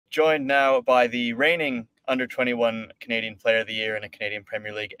joined now by the reigning under-21 Canadian Player of the Year in a Canadian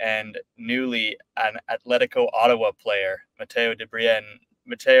Premier League and newly an Atlético Ottawa player, Matteo de Brienne.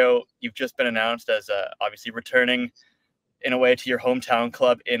 Matteo, you've just been announced as obviously returning in a way to your hometown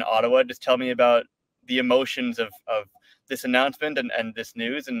club in Ottawa. Just tell me about the emotions of this announcement and this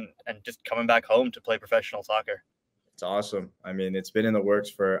news and just coming back home to play professional soccer. It's awesome. I mean, it's been in the works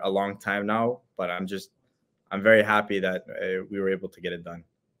for a long time now, but I'm very happy that we were able to get it done.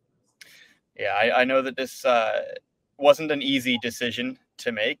 Yeah, I know that this wasn't an easy decision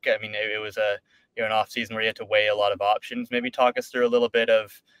to make. I mean, it was an off season where you had to weigh a lot of options. Maybe talk us through a little bit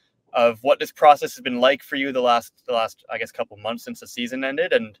of what this process has been like for you the last I guess couple months since the season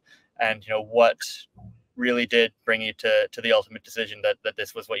ended, and what really did bring you to the ultimate decision that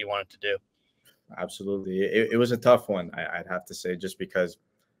this was what you wanted to do. Absolutely, it was a tough one. I'd have to say, just because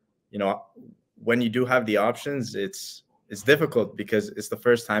when you do have the options, it's difficult because it's the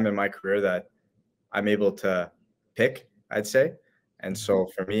first time in my career that I'm able to pick, I'd say. And so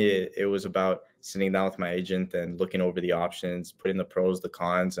for me, it was about sitting down with my agent and looking over the options, putting the pros, the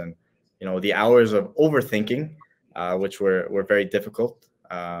cons, and the hours of overthinking, which were very difficult.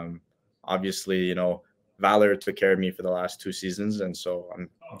 Obviously, Valor took care of me for the last 2 seasons, and so I'm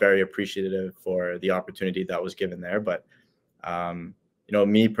very appreciative for the opportunity that was given there. But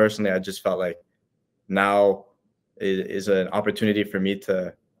me personally, I just felt like now is an opportunity for me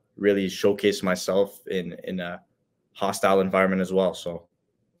to really showcase myself in a hostile environment as well. So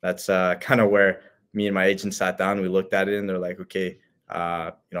that's kind of where me and my agent sat down. We looked at it and they're like, okay,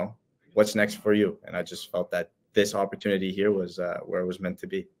 what's next for you? And I just felt that this opportunity here was where it was meant to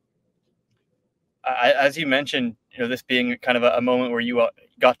be. As you mentioned, this being kind of a moment where you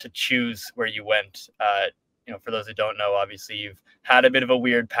got to choose where you went. For those who don't know, obviously you've had a bit of a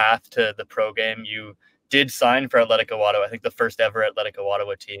weird path to the pro game. You did sign for Atlético Ottawa. I think the first ever Atlético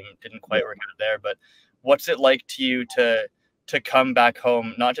Ottawa team. Didn't quite work out there, but what's it like to you to come back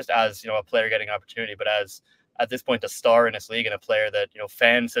home, not just as a player getting an opportunity, but as at this point a star in this league and a player that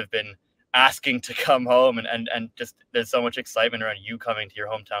fans have been asking to come home, and just there's so much excitement around you coming to your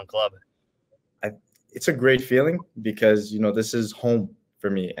hometown club. It's a great feeling because this is home for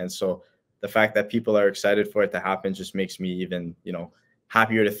me, and so the fact that people are excited for it to happen just makes me even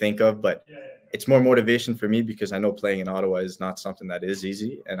happier to think of. But it's more motivation for me because I know playing in Ottawa is not something that is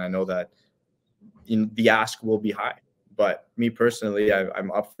easy, and I know that the ask will be high. But me personally,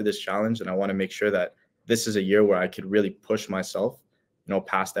 I'm up for this challenge, and I want to make sure that this is a year where I could really push myself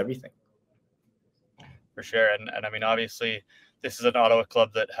past everything. For sure. And I mean, obviously this is an Ottawa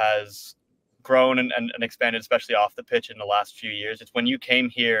club that has grown and expanded, especially off the pitch in the last few years. It's when you came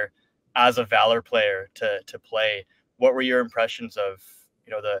here as a Valor player to play, what were your impressions of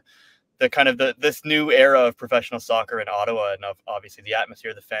the kind of this new era of professional soccer in Ottawa, and of obviously the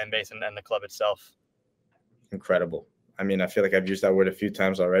atmosphere, the fan base, and the club itself? Incredible. I mean, I feel like I've used that word a few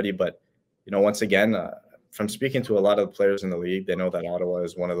times already, but once again, from speaking to a lot of the players in the league, they know that Ottawa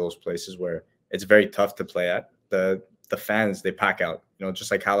is one of those places where it's very tough to play at. The fans, they pack out,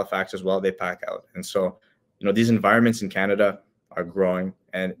 just like Halifax as well, they pack out. And so, these environments in Canada are growing,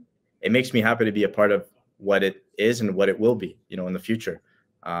 and it makes me happy to be a part of what it is and what it will be, in the future.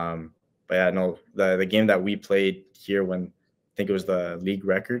 But yeah, no, the game that we played here, when I think it was the league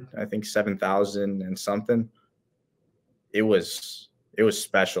record, I think 7,000 and something, it was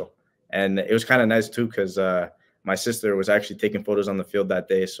special. And it was kind of nice too, because my sister was actually taking photos on the field that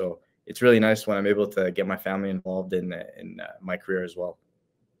day. So it's really nice when I'm able to get my family involved in my career as well.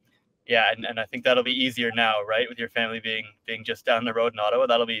 Yeah, and I think that'll be easier now, right? With your family being just down the road in Ottawa,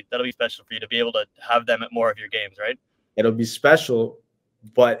 that'll be special for you to be able to have them at more of your games, right? It'll be special,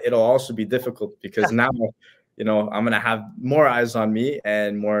 but it'll also be difficult because now, I'm going to have more eyes on me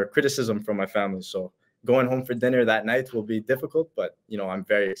and more criticism from my family. So going home for dinner that night will be difficult, but I'm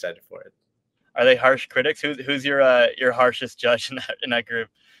very excited for it. Are they harsh critics? Who's your harshest judge in that group?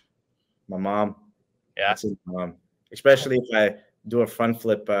 My mom. Yeah. My mom. Especially if I do a front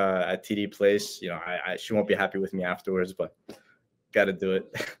flip at TD Place, she won't be happy with me afterwards, but got to do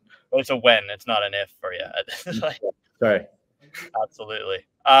it. Well, it's a when, it's not an if for you. Sorry. Absolutely.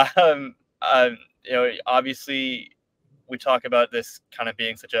 Obviously we talk about this kind of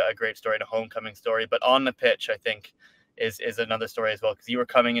being such a great story and a homecoming story, but on the pitch, I think is another story as well, because you were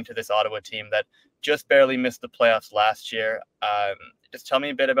coming into this Ottawa team that just barely missed the playoffs last year. Just tell me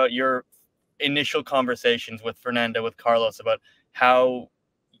a bit about your initial conversations with Fernando, with Carlos, about how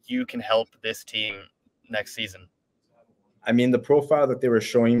you can help this team next season. I mean, the profile that they were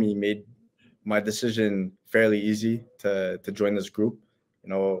showing me made my decision fairly easy to join this group.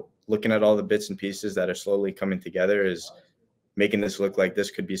 Looking at all the bits and pieces that are slowly coming together making this look like this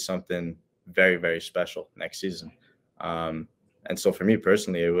could be something very, very special next season. And so for me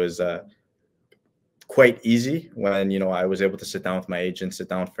personally, it was quite easy when, I was able to sit down with my agent, sit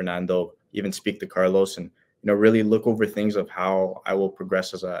down with Fernando, even speak to Carlos, and, really look over things of how I will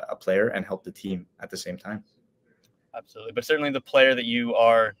progress as a player and help the team at the same time. Absolutely. But certainly the player that you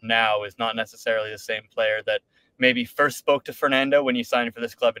are now is not necessarily the same player that maybe first spoke to Fernando when you signed for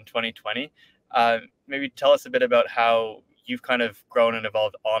this club in 2020. Maybe tell us a bit about how you've kind of grown and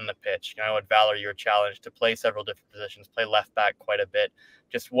evolved on the pitch. At Valor, you were challenged to play several different positions, play left back quite a bit.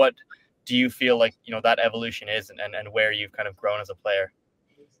 Just what do you feel like, that evolution is and where you've kind of grown as a player?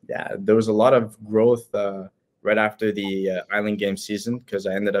 Yeah, there was a lot of growth right after the Island Game season, because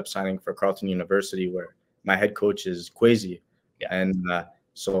I ended up signing for Carleton University, where my head coach is Kwesi. Yeah. And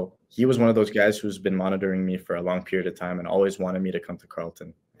so he was one of those guys who's been monitoring me for a long period of time and always wanted me to come to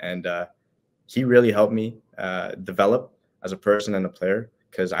Carleton. And he really helped me develop as a person and a player,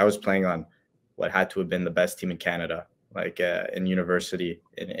 because I was playing on what had to have been the best team in Canada, like in university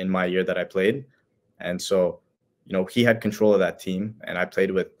in my year that I played. And so, he had control of that team, and I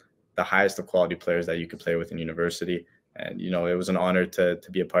played with the highest of quality players that you could play with in university. And, it was an honor to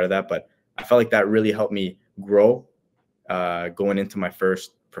be a part of that. But I felt like that really helped me grow going into my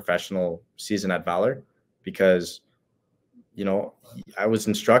first professional season at Valor, because, I was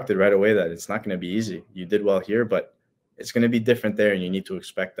instructed right away that it's not going to be easy. You did well here, but it's going to be different there, and you need to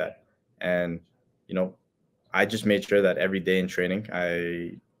expect that. And, I just made sure that every day in training,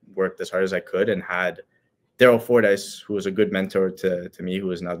 I worked as hard as I could, and had Daryl Fordyce, who was a good mentor to me, who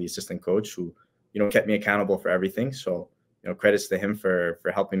is now the assistant coach, who, kept me accountable for everything. So, credits to him for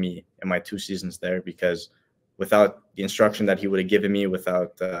helping me in my 2 seasons there, because without the instruction that he would have given me,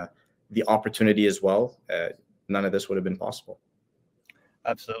 without the opportunity as well, none of this would have been possible.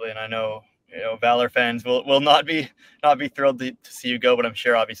 Absolutely. And I know, Valor fans will not be thrilled to see you go, but I'm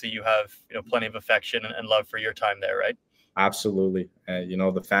sure obviously you have, plenty of affection and love for your time there, right? Absolutely.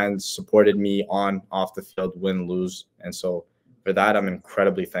 The fans supported me on, off the field, win, lose. And so for that, I'm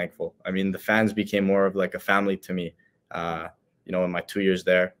incredibly thankful. I mean, the fans became more of like a family to me, in my 2 years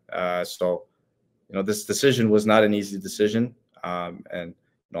there. So, this decision was not an easy decision. And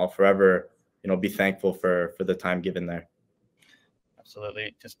I'll forever, be thankful for the time given there.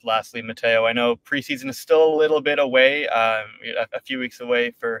 Absolutely. Just lastly, Matteo, I know preseason is still a little bit away, a few weeks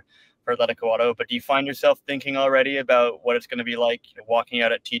away for Atlético Ottawa, but do you find yourself thinking already about what it's going to be like walking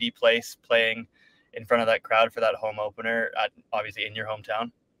out at TD Place, playing in front of that crowd for that home opener, obviously in your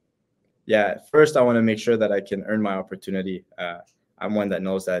hometown? Yeah, first I want to make sure that I can earn my opportunity. I'm one that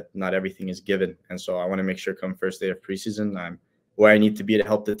knows that not everything is given, and so I want to make sure come first day of preseason, I'm where I need to be to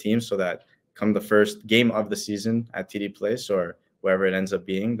help the team, so that come the first game of the season at TD Place or wherever it ends up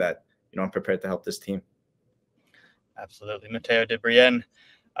being, that I'm prepared to help this team. Absolutely. Matteo de Brienne,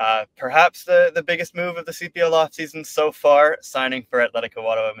 perhaps the biggest move of the CPL offseason so far, signing for Atlético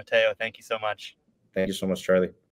Ottawa. Matteo, thank you so much. Thank you so much, Charlie.